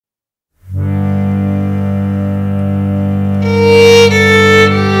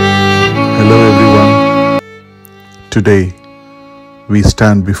Today, we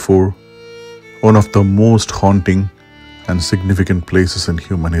stand before one of the most haunting and significant places in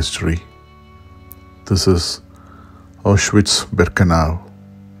human history. This is Auschwitz-Birkenau,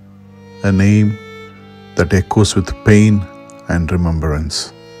 a name that echoes with pain and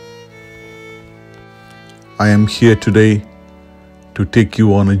remembrance. I am here today to take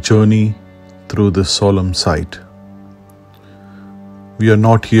you on a journey through this solemn site. We are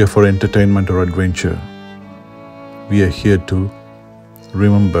not here for entertainment or adventure. We are here to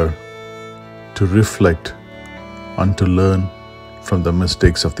remember, to reflect, and to learn from the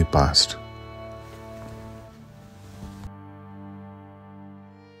mistakes of the past.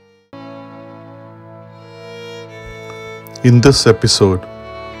 In this episode,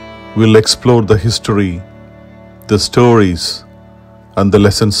 we'll explore the history, the stories, and the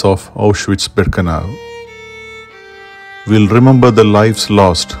lessons of Auschwitz-Birkenau. We'll remember the lives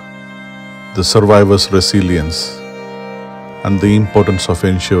lost, the survivors' resilience, and the importance of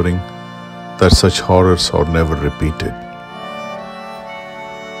ensuring that such horrors are never repeated.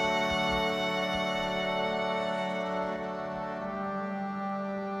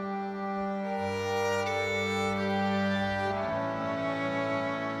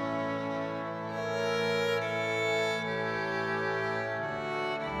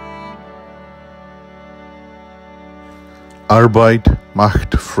 Arbeit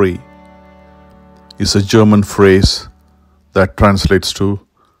macht frei is a German phrase that translates to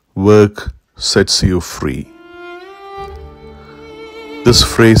work sets you free. This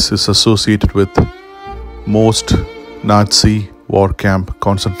phrase is associated with most Nazi war camp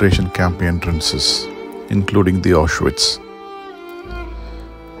concentration camp entrances, including the Auschwitz.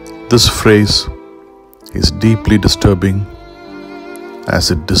 This phrase is deeply disturbing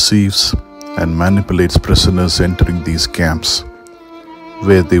as it deceives and manipulates prisoners entering these camps,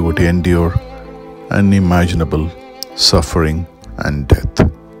 where they would endure unimaginable suffering and death.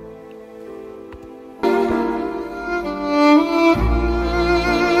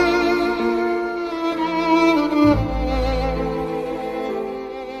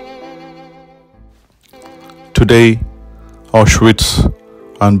 Today, Auschwitz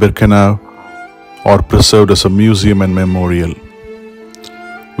and Birkenau are preserved as a museum and memorial.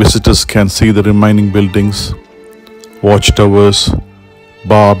 Visitors can see the remaining buildings, watchtowers,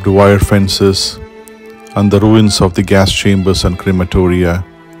 barbed wire fences, and the ruins of the gas chambers and crematoria,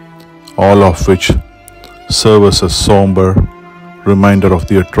 all of which serve as a somber reminder of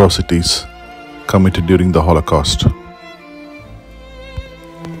the atrocities committed during the Holocaust.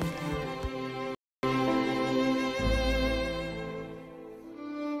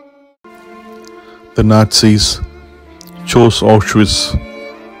 The Nazis chose Auschwitz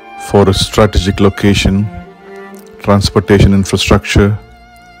for its strategic location, transportation infrastructure,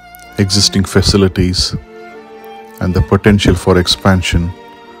 existing facilities, and the potential for expansion,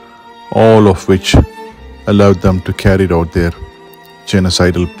 all of which allowed them to carry out their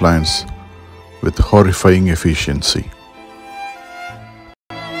genocidal plans with horrifying efficiency.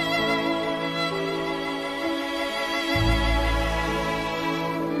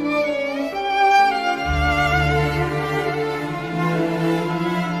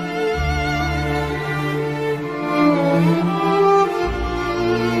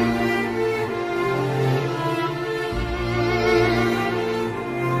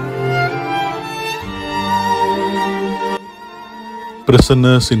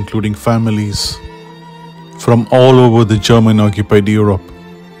 Prisoners, including families from all over the German-occupied Europe,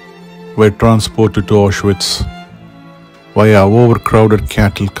 were transported to Auschwitz via overcrowded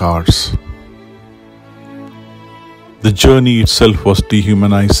cattle cars. The journey itself was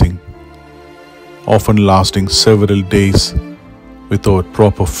dehumanizing, often lasting several days without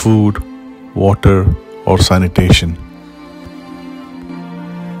proper food, water, or sanitation.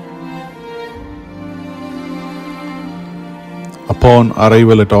 Upon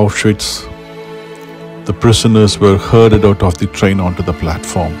arrival at Auschwitz, the prisoners were herded out of the train onto the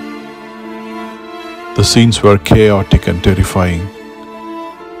platform. The scenes were chaotic and terrifying.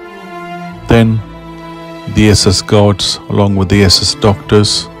 Then, the SS guards, along with the SS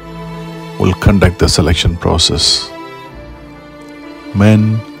doctors, will conduct the selection process.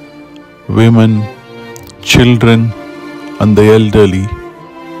 Men, women, children, and the elderly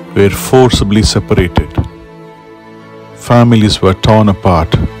were forcibly separated. Families were torn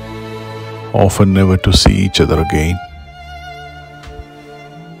apart, often never to see each other again.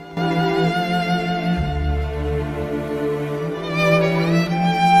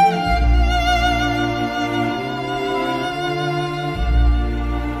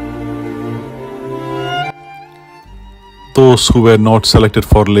 Those who were not selected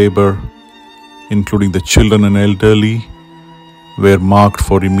for labor including the children and elderly, were marked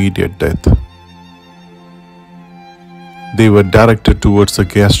for immediate death. They were directed towards the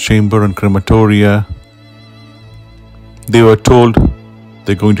gas chamber and crematoria. They were told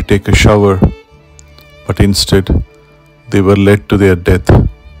they're going to take a shower, but instead they were led to their death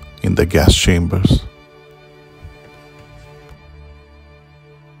in the gas chambers.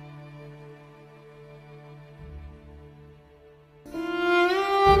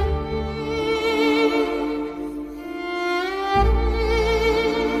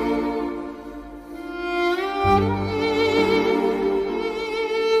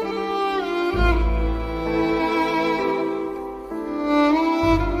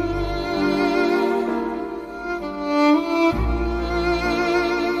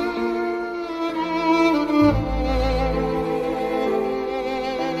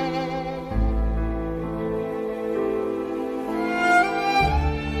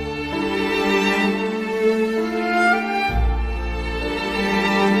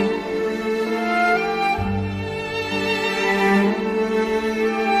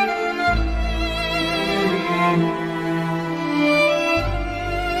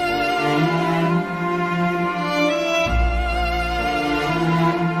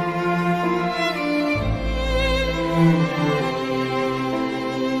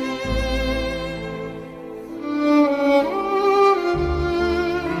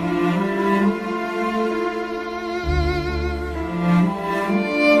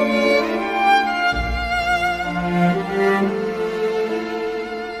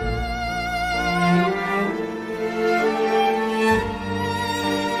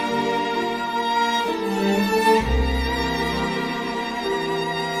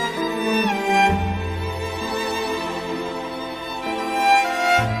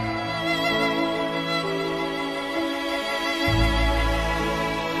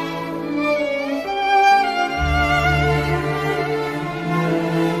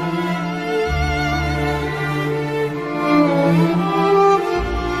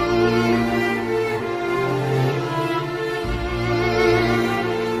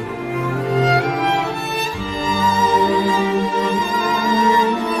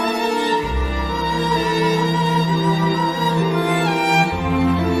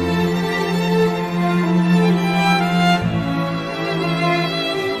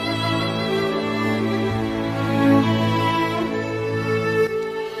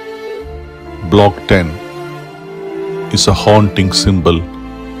 Block 10 is a haunting symbol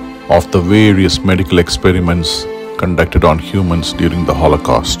of the various medical experiments conducted on humans during the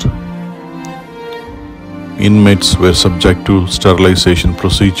Holocaust. Inmates were subject to sterilization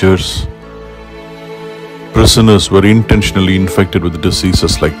procedures. Prisoners were intentionally infected with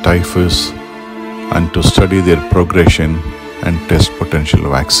diseases like typhus, and to study their progression and test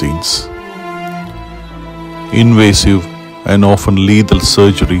potential vaccines. Invasive and often lethal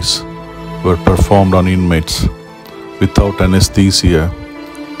surgeries were performed on inmates without anesthesia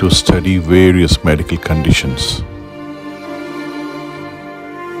to study various medical conditions.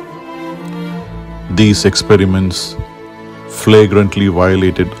 These experiments flagrantly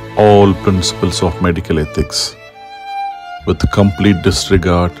violated all principles of medical ethics, with complete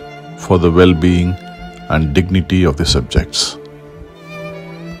disregard for the well-being and dignity of the subjects.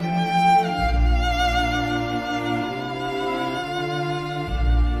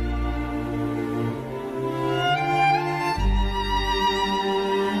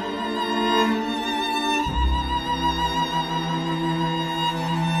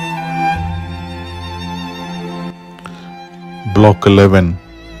 Block 11,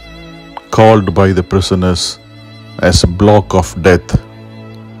 called by the prisoners as a block of death,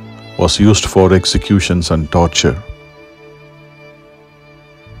 was used for executions and torture.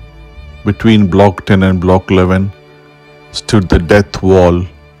 Between Block 10 and Block 11 stood the death wall,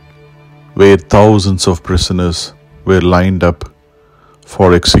 where thousands of prisoners were lined up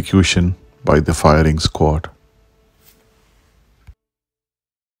for execution by the firing squad.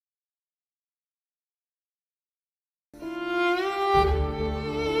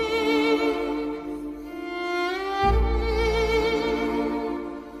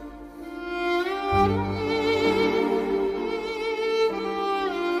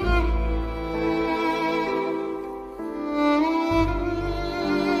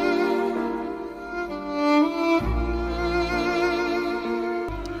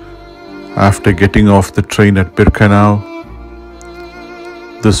 After getting off the train at Birkenau,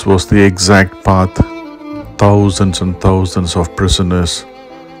 this was the exact path thousands and thousands of prisoners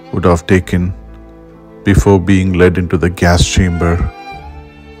would have taken before being led into the gas chamber.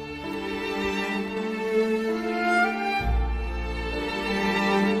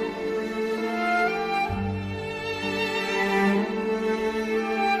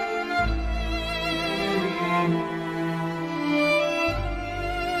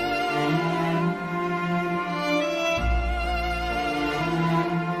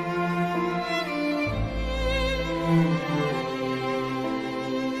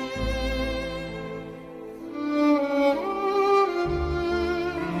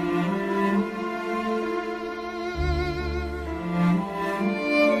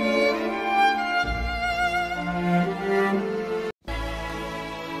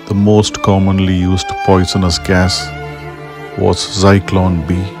 most commonly used poisonous gas was Zyklon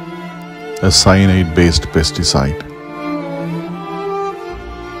B, a cyanide-based pesticide.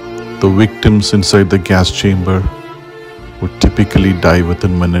 The victims inside the gas chamber would typically die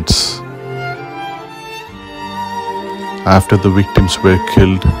within minutes. After the victims were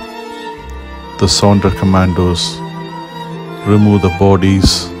killed, the Sonder commandos removed the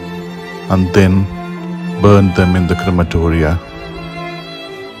bodies and then burned them in the crematoria.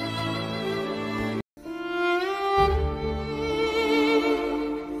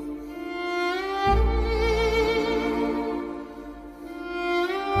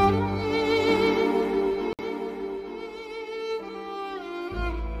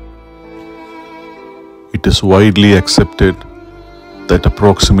 It is widely accepted that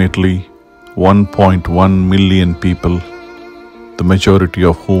approximately 1.1 million people, the majority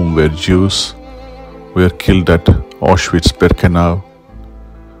of whom were Jews, were killed at Auschwitz-Birkenau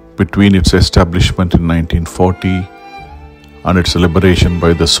between its establishment in 1940 and its liberation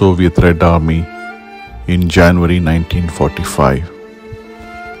by the Soviet Red Army in January 1945.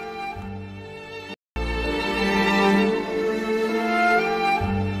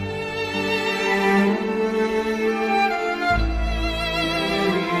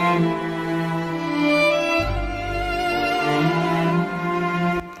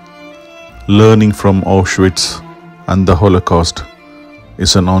 Learning from Auschwitz and the Holocaust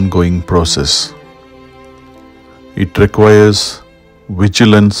is an ongoing process. It requires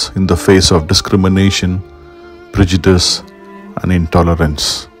vigilance in the face of discrimination, prejudice, and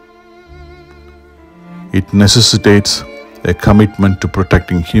intolerance. It necessitates a commitment to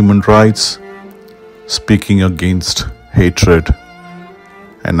protecting human rights, speaking against hatred,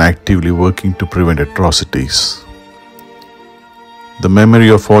 and actively working to prevent atrocities. The memory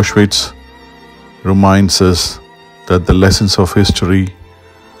of Auschwitz reminds us that the lessons of history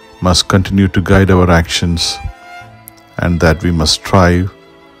must continue to guide our actions and that we must strive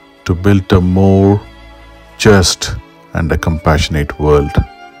to build a more just and a compassionate world.